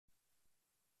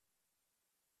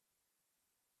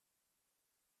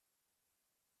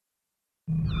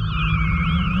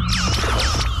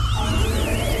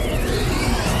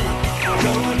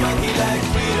Road monkey like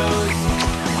Fritos.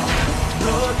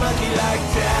 Road monkey like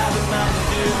Tab and Mountain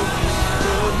Dew.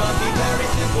 Road monkey, very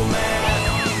simple man.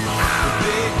 With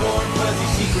big, warm, fuzzy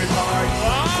secret heart.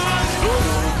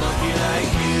 Road monkey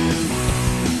like you.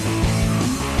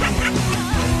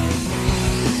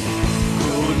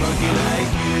 Road monkey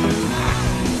like you.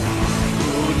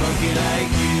 Road monkey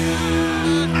like you.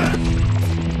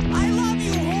 I love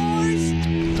you, horse.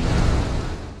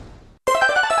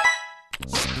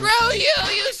 Screw you,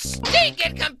 you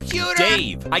stinking computer!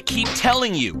 Dave, I keep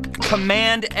telling you,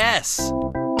 Command S.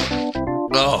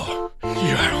 Oh,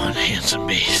 you are one handsome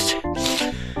beast.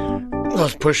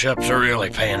 Those push-ups are really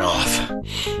paying off.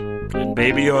 And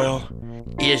baby oil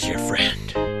is your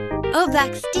friend. Oh,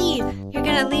 Black Steve, you're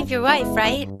gonna leave your wife,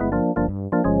 right?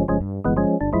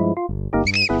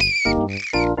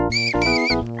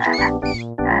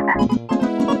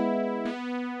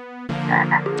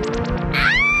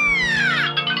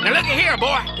 Now look at here,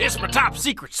 boy. This is my top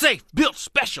secret safe, built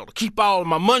special to keep all of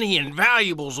my money and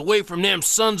valuables away from them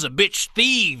sons of bitch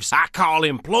thieves I call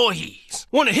employees.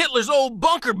 One of Hitler's old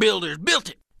bunker builders built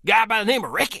it. Guy by the name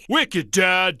of Ricky. Wicked,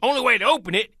 Dad. Only way to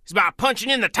open it is by punching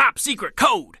in the top secret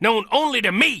code, known only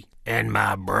to me and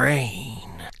my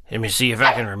brain. Let me see if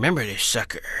I can remember this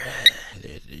sucker.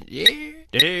 There.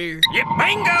 Yeah,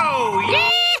 bingo! Yeah!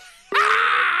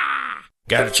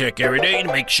 Gotta check every day to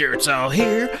make sure it's all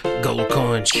here. Gold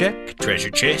coins, check. Treasure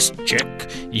chest, check.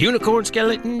 Unicorn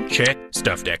skeleton, check.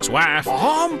 Stuffed ex-wife,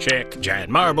 check. Giant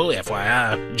marble,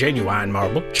 FYI, genuine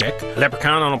marble, check.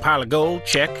 Leprechaun on a pile of gold,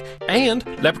 check. And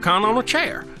leprechaun on a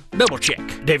chair, double check.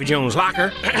 Davy Jones'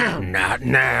 locker, not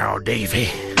now, Davy.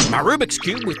 My Rubik's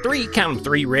Cube with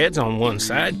three reds on one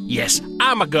side. Yes,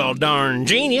 I'm a gall-darn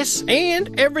genius.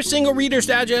 And every single Reader's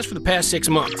Digest for the past 6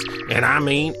 months. And I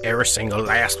mean every single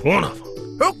last one of them.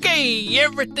 Okay,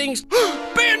 everything's...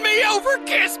 Bend me over,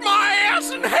 kiss my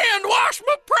ass, and hand wash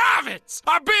my privates!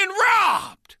 I've been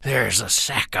robbed! There's a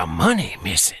sack of money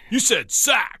missing. You said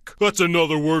sack. That's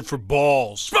another word for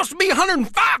balls. Supposed to be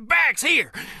 105 bags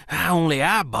here. I only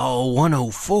eyeball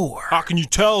 104. How can you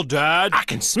tell, Dad? I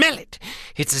can smell it.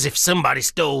 It's as if somebody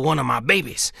stole one of my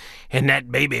babies, and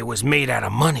that baby was made out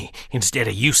of money instead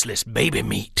of useless baby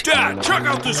meat. Dad, check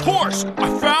out this horse.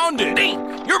 I found it.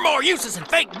 Ding, you're more useless than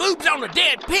fake boobs on a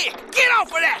dead pig. Get off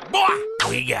of that, boy.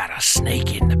 We got a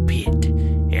snake in the pit,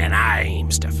 and I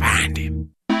aims to find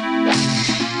him.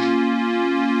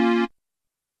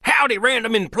 Howdy,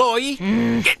 random employee.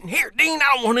 Getting here, Dean.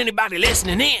 I don't want anybody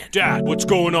listening in. Dad, what's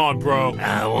going on, bro?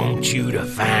 I want you to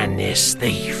find this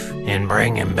thief and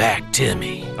bring him back to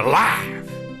me. Alive,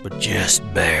 but just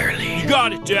barely. You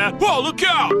got it, Dad. Whoa, look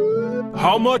out!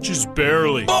 How much is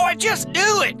barely? Boy, just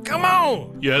do it. Come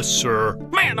on. Yes, sir.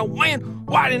 Man, oh man,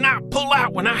 why didn't I pull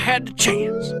out when I had the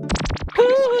chance?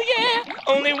 Ooh, yeah,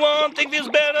 only one thing feels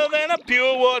better than a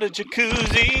pure water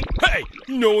jacuzzi. Hey,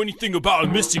 you know anything about a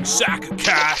missing sack of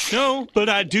cash? No, but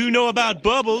I do know about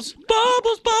bubbles.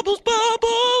 Bubbles, bubbles,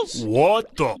 bubbles.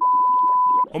 What the?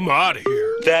 I'm out of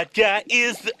here. That guy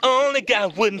is the only guy I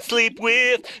wouldn't sleep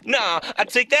with. Nah, I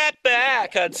take that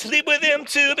back. I'd sleep with him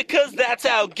too because that's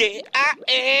how gay I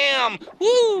am.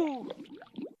 Woo!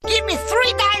 Give me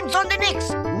 3 dimes on the Knicks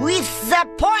with the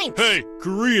points. Hey,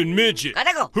 Korean midget.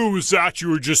 Gotta go. Who was that you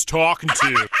were just talking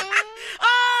to?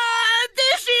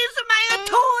 This is my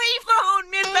toy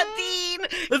phone, Mr. Dean.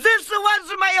 This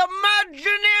was my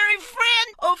imaginary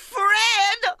friend,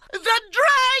 Fred the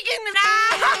Dragon.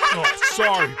 Oh,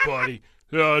 sorry, buddy.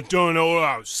 Don't know what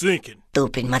I was thinking.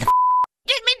 Stupid mother.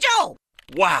 Get me Joe.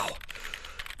 Wow.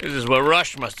 This is what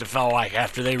Rush must have felt like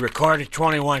after they recorded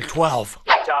 2112.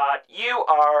 Todd, you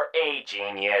are a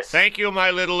genius. Thank you, my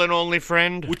little and only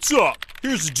friend. What's up?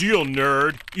 Here's the deal,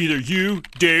 nerd. Either you,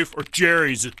 Dave, or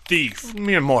Jerry's a thief.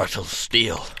 Mere mortals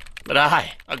steal. But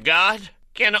I, a god,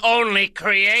 can only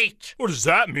create. What does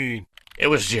that mean? It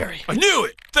was Jerry. I knew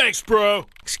it! Thanks, bro.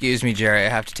 Excuse me, Jerry, I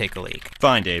have to take a leak.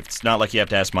 Fine, Dave. It's not like you have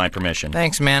to ask my permission.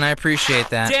 Thanks, man, I appreciate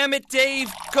that. Damn it,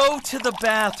 Dave. Go to the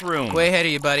bathroom. Way ahead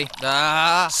of you, buddy.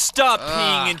 Stop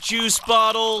peeing in juice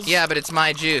bottles. Yeah, but it's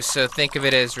my juice, so think of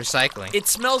it as recycling. It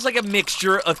smells like a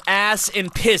mixture of ass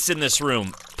and piss in this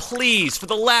room. Please, for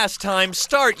the last time,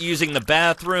 start using the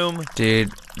bathroom.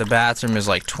 Dude, the bathroom is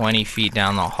like 20 feet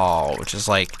down the hall, which is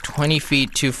like 20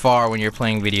 feet too far when you're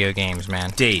playing video games, man.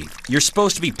 Dave, you're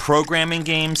supposed to be programming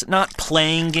games, not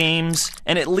playing games.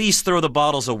 And at least throw the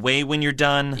bottles away when you're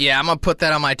done. Yeah, I'm gonna put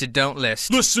that on my to-don't list.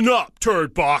 Listen up,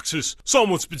 turd boxes.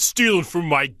 Someone's been stealing from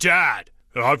my dad.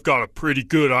 I've got a pretty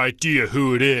good idea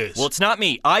who it is. Well, it's not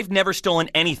me. I've never stolen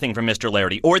anything from Mr.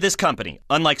 Larity or this company,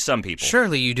 unlike some people.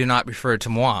 Surely you do not refer to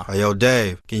moi. Hey, yo,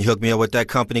 Dave, can you hook me up with that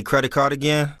company credit card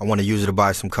again? I want to use it to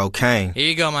buy some cocaine. Here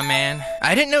you go, my man.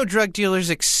 I didn't know drug dealers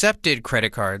accepted credit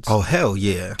cards. Oh, hell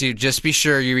yeah. Dude, just be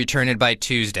sure you return it by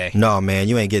Tuesday. No, man,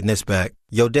 you ain't getting this back.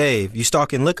 Yo, Dave, you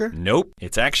stalking liquor? Nope.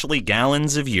 It's actually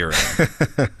gallons of urine.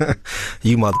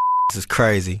 You mother is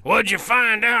crazy. What'd you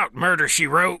find out, Murder, She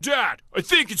Wrote? Dad, I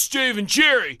think it's Dave and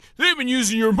Jerry. They've been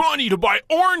using your money to buy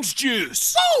orange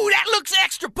juice. Ooh, that looks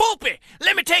extra pulpy.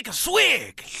 Let me take a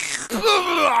swig.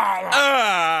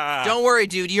 Don't worry,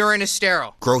 dude. Urine is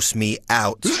sterile. Gross me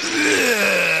out.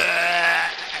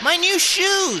 My new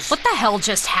shoes. What the hell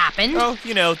just happened? Oh,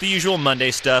 you know, the usual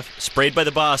Monday stuff. Sprayed by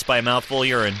the boss by a mouthful of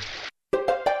urine.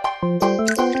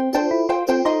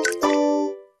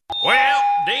 Well,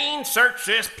 Dean searched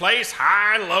this place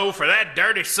high and low for that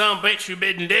dirty sumbitch who'd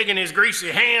been digging his greasy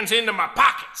hands into my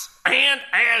pockets. And,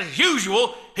 as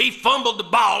usual, he fumbled the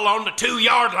ball on the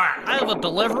 2-yard line. I have a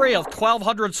delivery of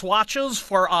 1,200 swatches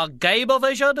for a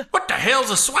Gabe-a-vision. What the hell's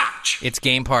a swatch? It's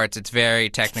game parts. It's very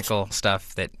technical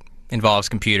stuff that involves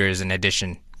computers and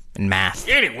addition and math.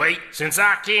 Anyway, since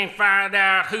I can't find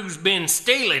out who's been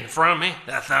stealing from me,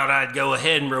 I thought I'd go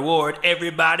ahead and reward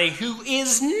everybody who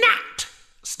is not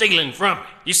stealing from me.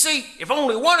 You see, if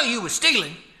only one of you is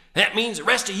stealing, that means the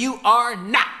rest of you are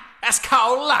not. That's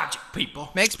called logic, people.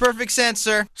 Makes perfect sense,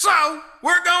 sir. So,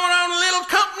 we're going on a little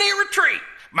company retreat.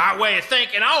 My way of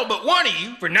thanking all but one of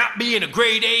you for not being a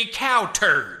grade A cow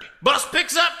turd. Bus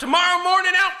picks up tomorrow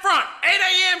morning out front, 8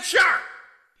 a.m. sharp.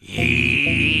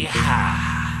 Yee-haw.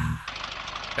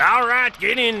 All right,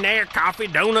 get in there. Coffee,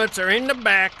 donuts are in the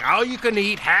back. All you can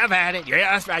eat, have at it.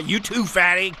 Yeah, that's right. You too,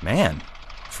 fatty. Man,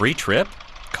 free trip?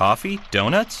 Coffee?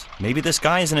 Donuts? Maybe this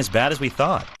guy isn't as bad as we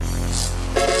thought.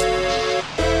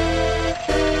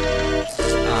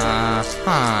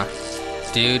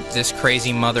 Dude, this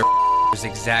crazy mother was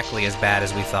exactly as bad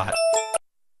as we thought.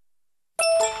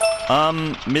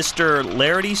 Mr.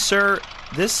 Larity, sir,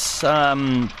 this,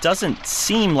 doesn't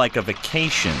seem like a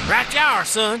vacation. Right you are,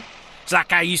 son. It's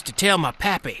like I used to tell my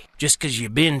pappy, just 'cause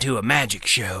you've been to a magic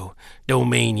show don't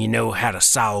mean you know how to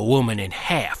saw a woman in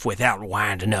half without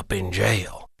winding up in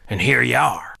jail. And here you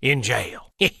are, in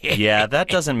jail. Yeah, that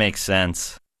doesn't make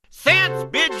sense. Sense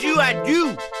bids you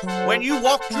adieu when you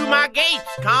walk through my gates,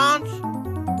 cons.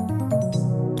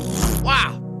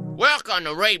 Wow. Welcome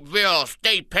to Rapeville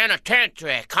State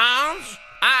Penitentiary, cons.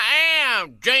 I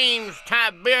am James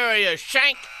Tiberius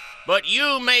Shank, but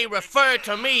you may refer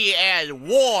to me as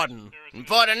Warden. And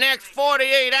for the next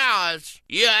 48 hours,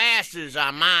 your asses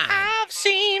are mine. I've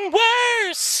seen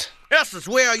worse. This is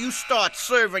where you start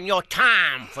serving your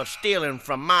time for stealing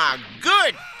from my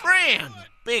good friend,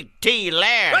 Big T.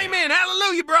 Larry. Amen,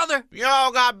 hallelujah, brother. You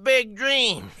all got big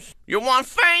dreams. You want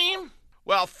fame?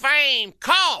 Well, fame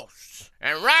costs.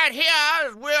 And right here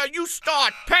is where you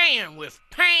start paying with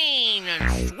pain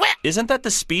and sweat. Isn't that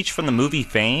the speech from the movie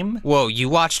Fame? Whoa, you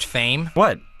watched Fame?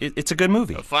 What? It's a good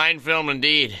movie. A fine film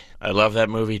indeed. I love that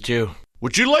movie too.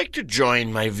 Would you like to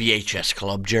join my VHS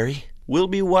club, Jerry? We'll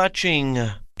be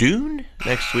watching Dune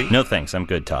next week. No thanks, I'm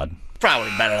good, Todd.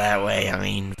 Probably better that way. I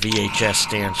mean, VHS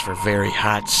stands for Very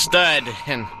Hot Stud,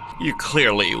 and you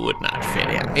clearly would not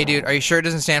fit in. Hey, dude, are you sure it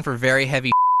doesn't stand for very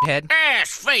heavy head? Ass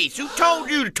face, who told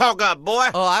you to talk up, boy?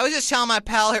 Oh, I was just telling my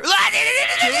pal here.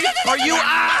 Are you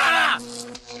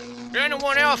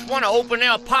Anyone else want to open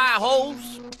their pie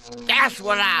holes? That's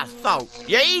what I thought.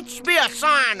 You each be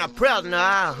assigned a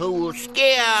prisoner who will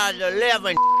scare the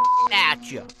living at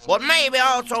you, but maybe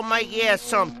also make you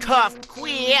some tough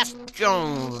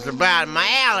questions about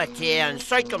morality and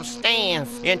circumstance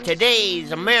in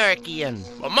today's American.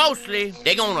 But mostly,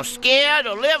 they're gonna scare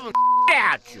the living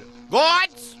out you.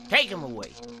 Guards, take him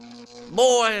away.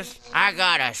 Boys, I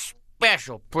got a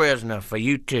special prisoner for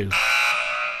you two.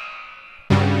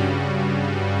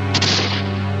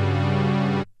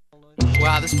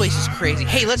 Wow, this place is crazy.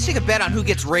 Hey, let's take a bet on who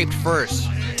gets raped first.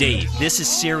 Dave, this is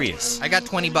serious. I got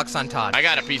 $20 on Todd. I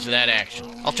got a piece of that action.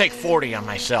 I'll take 40 on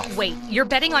myself. Wait, you're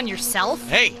betting on yourself?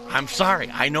 Hey, I'm sorry.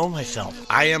 I know myself.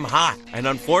 I am hot. And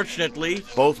unfortunately,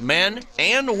 both men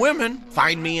and women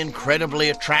find me incredibly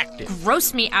attractive.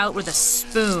 Gross me out with a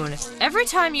spoon. Every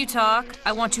time you talk,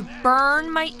 I want to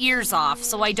burn my ears off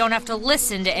so I don't have to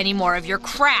listen to any more of your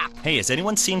crap. Hey, has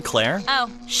anyone seen Claire? Oh,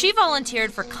 she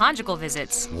volunteered for conjugal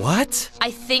visits. What?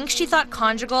 I think she thought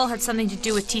conjugal had something to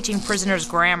do with teaching prisoners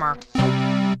grammar.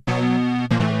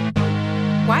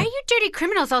 Why are you dirty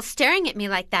criminals all staring at me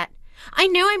like that? I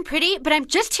know I'm pretty, but I'm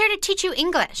just here to teach you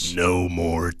English. No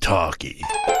more talkie.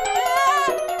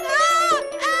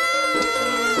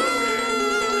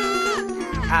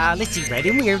 let's see, red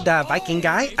and weird Viking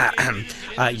guy.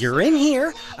 You're in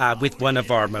here with one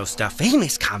of our most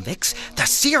famous convicts, the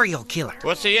serial killer.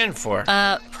 What's he in for?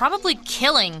 Probably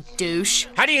killing, douche.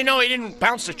 How do you know he didn't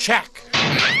bounce a check?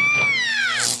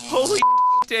 Holy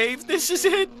Dave, this is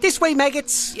it. This way,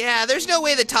 maggots. Yeah, there's no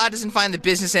way that Todd doesn't find the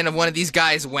business end of one of these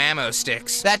guys' whammo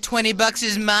sticks. That $20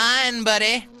 is mine,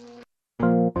 buddy.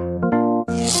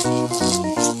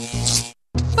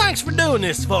 Thanks for doing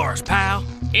this for us, pal.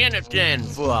 Anything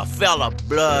for a fella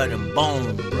blood and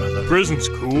bone, brother. Prison's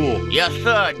cool. Yes,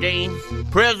 sir, Dean.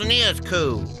 Prison is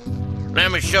cool. Let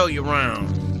me show you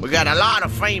around. We got a lot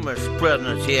of famous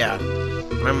prisoners here.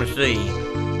 Let me see.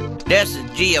 This is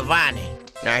Giovanni.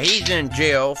 Now, he's in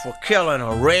jail for killing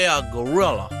a rare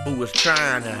gorilla who was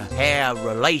trying to have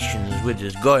relations with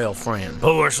his girlfriend.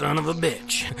 Poor son of a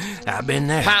bitch. I've been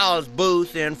there. Powell's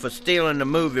Booth in for stealing the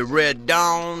movie Red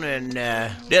Dawn, and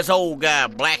this old guy,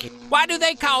 Blackie. Why do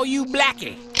they call you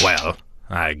Blackie? Well,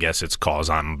 I guess it's 'cause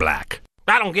I'm black.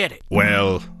 I don't get it.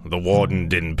 Well, the warden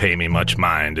didn't pay me much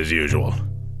mind as usual.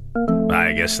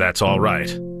 I guess that's all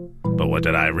right. But what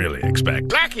did I really expect?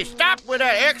 Blackie, stop with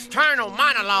that external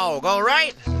monologue, all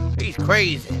right? He's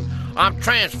crazy. I'm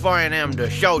transferring him to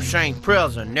Shawshank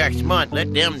Prison next month.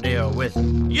 Let them deal with it.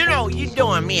 You know, you're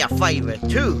doing me a favor,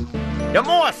 too. The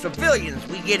more civilians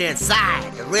we get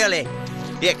inside to really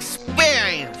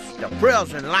experience the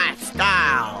prison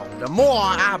lifestyle, the more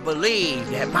I believe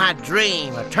that my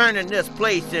dream of turning this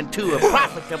place into a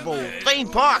profitable theme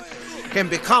park can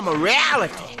become a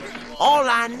reality. All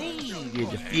I need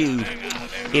is a few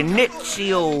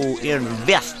initial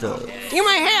investors. You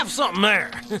may have something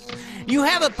there. You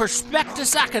have a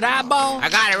prospectus I could eyeball? I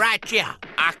got it right here.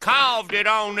 I carved it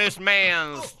on this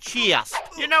man's chest.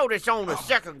 You notice on the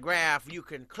second graph you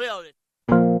can clearly...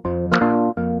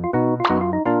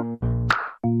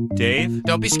 Dave?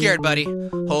 Don't be scared, buddy.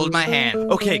 Hold my hand.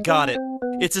 Okay, got it.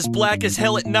 It's as black as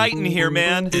hell at night in here,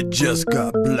 man. It just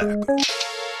got blacker.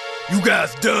 You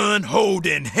guys done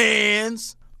holding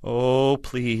hands? Oh,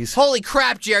 please. Holy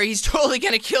crap, Jerry, he's totally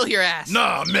gonna kill your ass.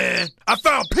 Nah, man. I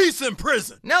found peace in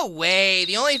prison. No way.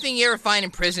 The only thing you ever find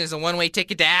in prison is a one-way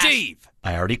ticket to ass. Steve!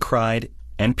 I already cried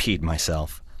and peed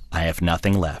myself. I have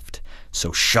nothing left.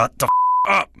 So shut the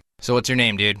up. So what's your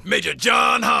name, dude? Major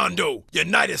John Hondo,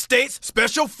 United States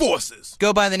Special Forces.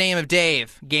 Go by the name of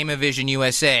Dave, Game-O-Vision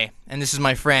USA. And this is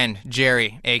my friend,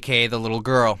 Jerry, a.k.a. the little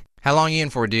girl. How long you in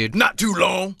for, dude? Not too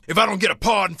long. If I don't get a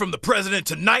pardon from the president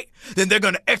tonight, then they're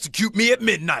gonna execute me at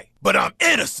midnight. But I'm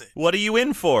innocent. What are you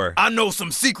in for? I know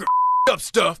some secret up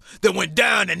stuff that went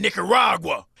down in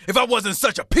Nicaragua. If I wasn't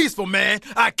such a peaceful man,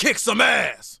 I'd kick some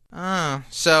ass. Oh,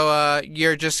 so,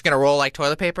 you're just gonna roll like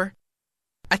toilet paper?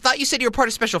 I thought you said you were part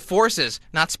of Special Forces,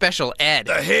 not Special Ed.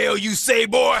 The hell you say,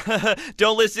 boy?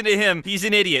 Don't listen to him. He's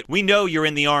an idiot. We know you're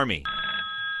in the Army.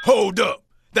 Hold up.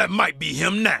 That might be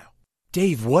him now.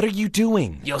 Dave, what are you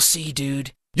doing? You'll see,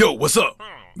 dude. Yo, what's up?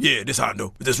 Yeah, this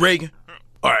Hondo. Is this Reagan?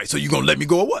 All right, so you gonna let me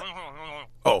go or what?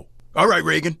 Oh, all right,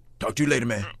 Reagan. Talk to you later,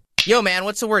 man. Yo, man,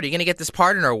 what's the word? Are you gonna get this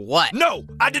pardon or what? No,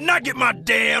 I did not get my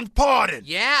damn pardon.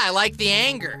 Yeah, I like the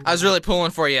anger. I was really pulling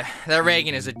for you. That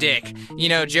Reagan is a dick. You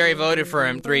know, Jerry voted for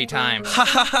him 3 times. Ha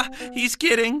ha ha, he's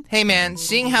kidding. Hey, man,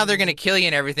 seeing how they're gonna kill you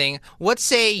and everything, what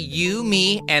say you,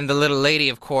 me, and the little lady,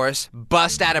 of course,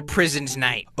 bust out of prison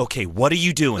tonight? Okay, what are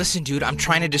you doing? Listen, dude, I'm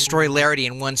trying to destroy Larity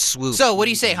in one swoop. So, what do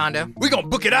you say, Hondo? We gonna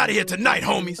book it out of here tonight,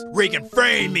 homies. Reagan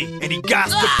framed me, and he got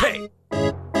to pay.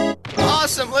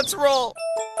 Awesome, let's roll.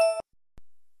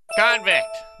 Convict.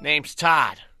 Name's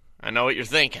Todd. I know what you're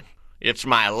thinking. It's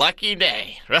my lucky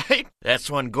day, right?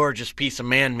 That's one gorgeous piece of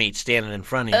man meat standing in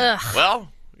front of you. Ugh. Well,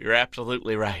 you're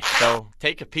absolutely right. So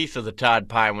take a piece of the Todd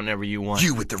pie whenever you want.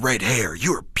 You with the red hair,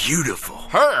 you're beautiful.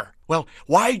 Her? Well,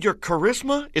 why your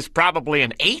charisma is probably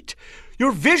an 8,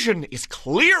 your vision is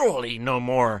clearly no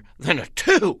more than a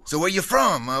 2. So where you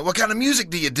from? What kind of music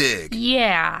do you dig?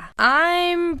 Yeah,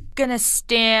 I'm gonna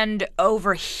stand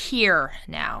over here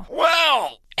now.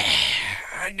 Well,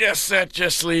 I guess that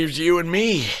just leaves you and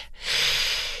me,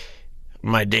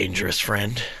 my dangerous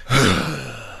friend.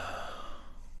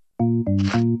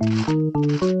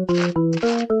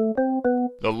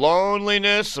 The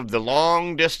loneliness of the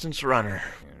long-distance runner.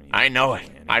 I know it.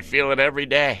 I feel it every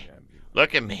day.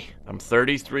 Look at me. I'm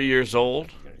 33 years old.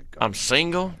 I'm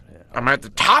single. I'm at the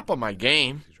top of my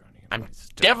game. I'm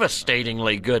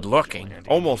devastatingly good-looking,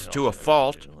 almost to a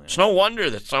fault. It's no wonder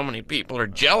that so many people are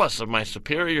jealous of my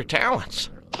superior talents.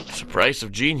 It's the price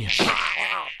of genius.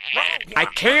 I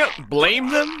can't blame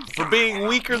them for being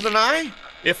weaker than I.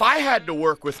 If I had to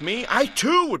work with me, I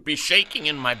too would be shaking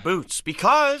in my boots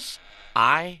because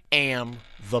I am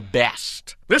the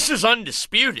best. This is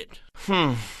undisputed.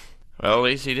 Well, at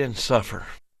least he didn't suffer.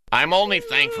 I'm only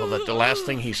thankful that the last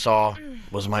thing he saw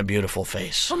was my beautiful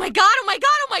face. Oh my god, oh my god,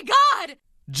 oh my god!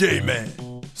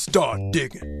 J-Man, start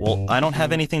digging. Well, I don't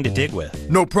have anything to dig with.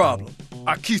 No problem.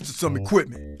 I keisted some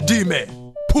equipment.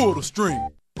 D-Man, pull the string.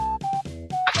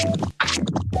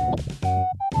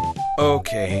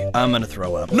 Okay, I'm gonna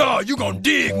throw up. Nah, you gonna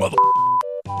dig, mother...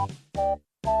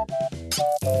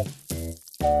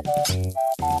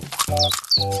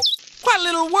 What a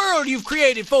little world you've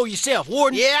created for yourself,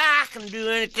 Warden. Yeah, I can do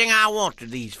anything I want to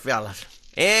these fellas.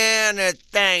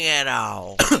 Anything at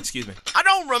all. Excuse me. I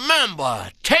don't remember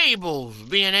tables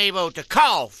being able to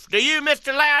cough. Do you,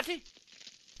 Mr. Latty?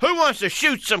 Who wants to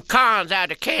shoot some cons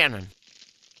out of cannon?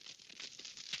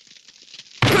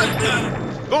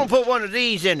 Gonna put one of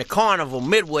these in the Carnival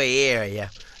Midway area.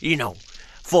 You know,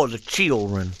 for the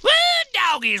children. Well,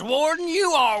 doggies, Warden,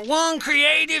 you are one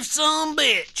creative son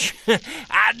bitch.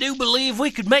 I do believe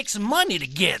we could make some money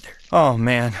together. Oh,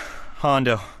 man.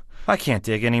 Hondo, I can't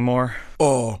dig anymore.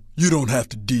 Oh, you don't have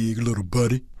to dig, little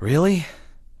buddy. Really?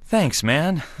 Thanks,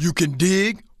 man. You can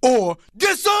dig or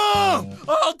get some!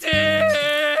 Oh, dig!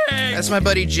 That's my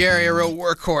buddy Jerry, a real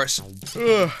workhorse.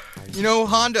 You know,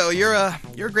 Hondo, you're a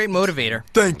great motivator.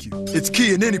 Thank you. It's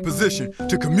key in any position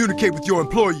to communicate with your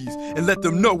employees and let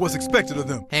them know what's expected of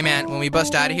them. Hey, man, when we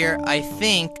bust out of here, I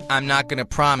think, I'm not gonna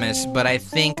promise, but I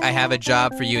think I have a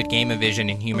job for you at Game-O-Vision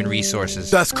in Human Resources.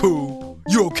 That's cool.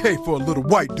 You're okay for a little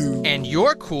white dude. And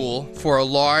you're cool for a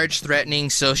large, threatening,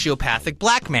 sociopathic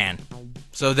black man.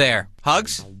 So there.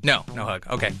 Hugs? No hug.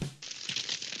 Okay.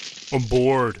 I'm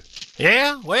bored.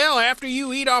 Yeah, well, after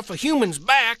you eat off a human's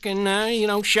back and,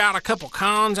 shot a couple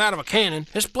cons out of a cannon,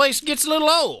 this place gets a little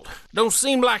old. Don't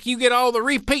seem like you get all the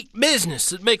repeat business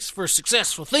that makes for a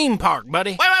successful theme park,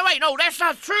 buddy. Wait, no, that's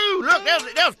not true. Look,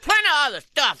 there's plenty of other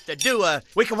stuff to do.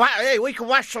 We can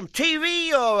watch some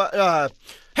TV or,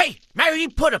 hey, maybe we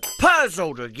put a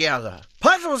puzzle together.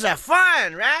 Puzzles are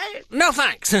fun, right? No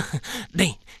thanks.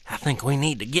 Dean, I think we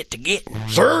need to get to getting.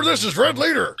 Sir, this is Red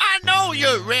Leader. I know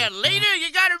you're Red Leader.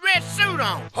 You got a red suit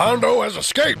on. Hondo has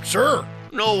escaped, sir.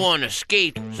 No one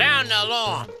escaped. Sound the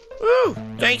alarm. Whew,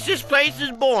 thinks this place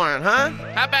is boring, huh?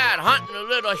 How about hunting a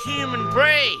little human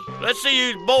prey? Let's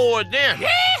see who's bored then.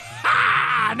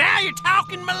 Yee-haw! Now you're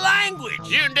talking my language.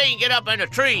 You and Dean get up in the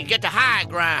tree and get the high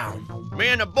ground. Me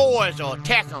and the boys will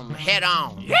attack them head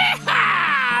on.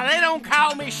 Yee-haw! They don't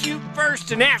call me shoot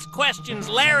first and ask questions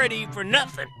Larity for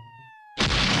nothing.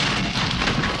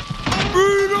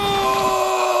 Freedom!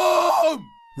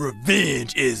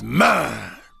 Revenge is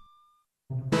mine.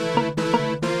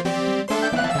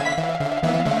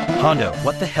 Hondo,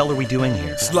 what the hell are we doing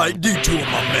here? Slight detour, my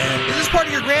man. Is this part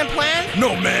of your grand plan?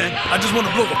 No, man. I just want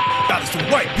to blow the out of some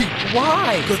white people.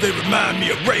 Why? Because they remind me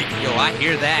of Reagan. Yo, I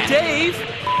hear that. Dave!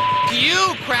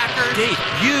 You, cracker! Dave,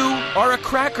 you are a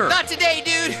cracker! Not today,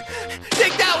 dude!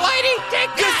 Take that, Whitey! Take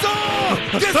that! Get some!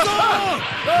 Get some!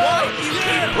 Why do you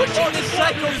keep pushing this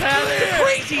psychopath to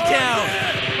crazy town?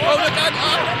 Oh, look, I'm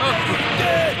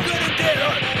dead! Good and dead!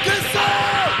 Get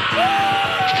some!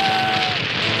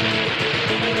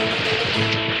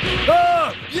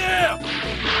 Yeah!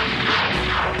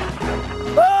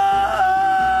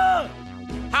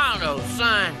 Hondo,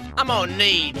 son, I'm gonna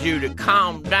need you to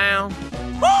calm down.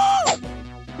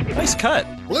 Nice cut.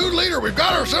 Blue Leader, we've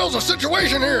got ourselves a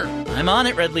situation here. I'm on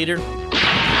it, Red Leader. Man,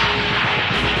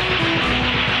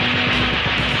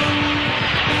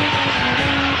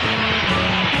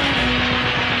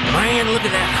 look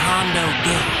at that Hondo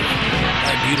gun.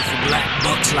 That beautiful black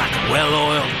buck's like a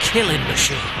well-oiled killing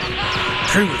machine.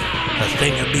 Truly, a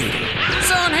thing of beauty.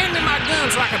 Son, hand me my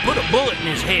gun so I can put a bullet in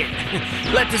his head.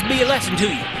 Let this be a lesson to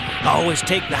you. Always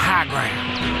take the high ground.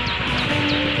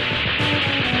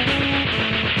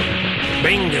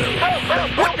 Bingo.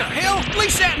 What the hell?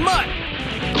 Release that mutt!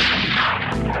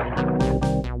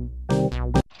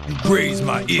 You grazed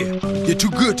my ear. You're too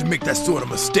good to make that sort of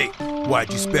mistake.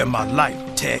 Why'd you spare my life,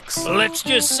 Tex? Let's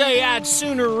just say I'd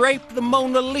sooner rape the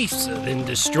Mona Lisa than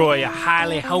destroy a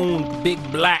highly honed big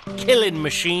black killing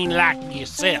machine like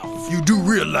yourself. You do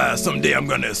realize someday I'm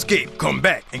gonna escape, come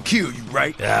back, and kill you,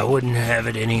 right? I wouldn't have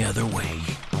it any other way.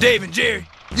 Dave and Jerry,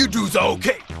 you dudes are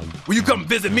okay. Will you come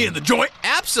visit me in the joint?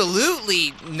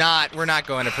 Absolutely not. We're not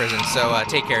going to prison, so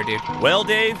take care, dude. Well,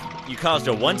 Dave, you caused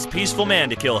a once peaceful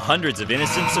man to kill hundreds of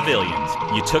innocent civilians.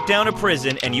 You took down a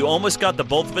prison, and you almost got the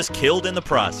both of us killed in the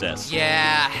process.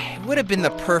 Yeah, it would have been the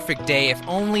perfect day if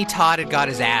only Todd had got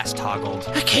his ass toggled.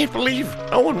 I can't believe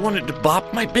no one wanted to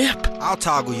bop my bip. I'll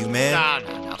toggle you, man.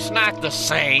 No, it's not the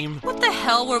same. What the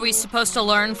hell were we supposed to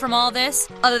learn from all this?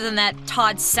 Other than that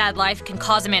Todd's sad life can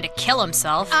cause a man to kill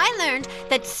himself. I learned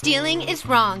that stealing is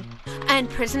wrong. And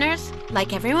prisoners,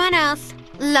 like everyone else,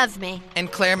 love me.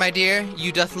 And Claire, my dear,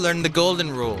 you doth learn the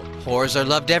golden rule. Whores are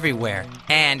loved everywhere,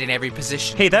 and in every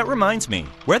position. Hey, that reminds me.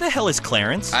 Where the hell is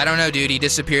Clarence? I don't know, dude. He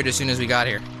disappeared as soon as we got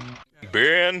here.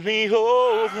 Bend me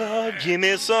over, give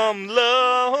me some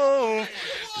love.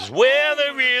 'Cause where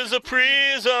there is a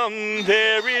prison,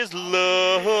 there is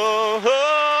love.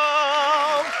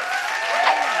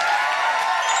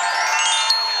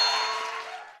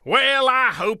 Well,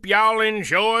 I hope y'all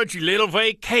enjoyed your little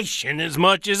vacation as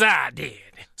much as I did.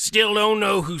 Still don't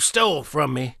know who stole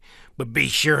from me, but be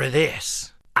sure of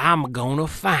this. I'm gonna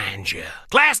find you.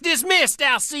 Class dismissed.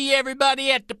 I'll see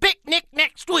everybody at the picnic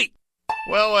next week.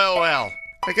 Well.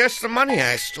 I guess the money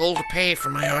I stole to pay for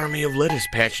my army of lettuce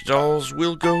patch dolls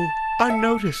will go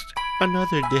unnoticed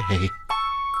another day.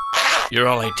 You're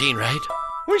all 18, right?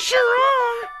 We sure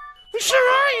are. We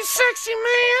sure are, you sexy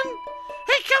man.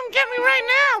 Hey, come get me right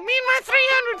now. Me and my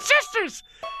 300 sisters.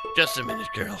 Just a minute,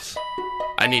 girls.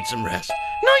 I need some rest.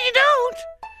 No, you don't.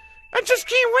 I just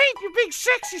can't wait, you big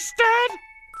sexy stud.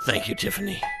 Thank you,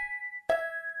 Tiffany.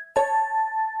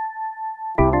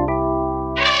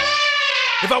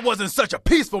 If I wasn't such a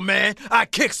peaceful man,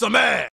 I'd kick some ass.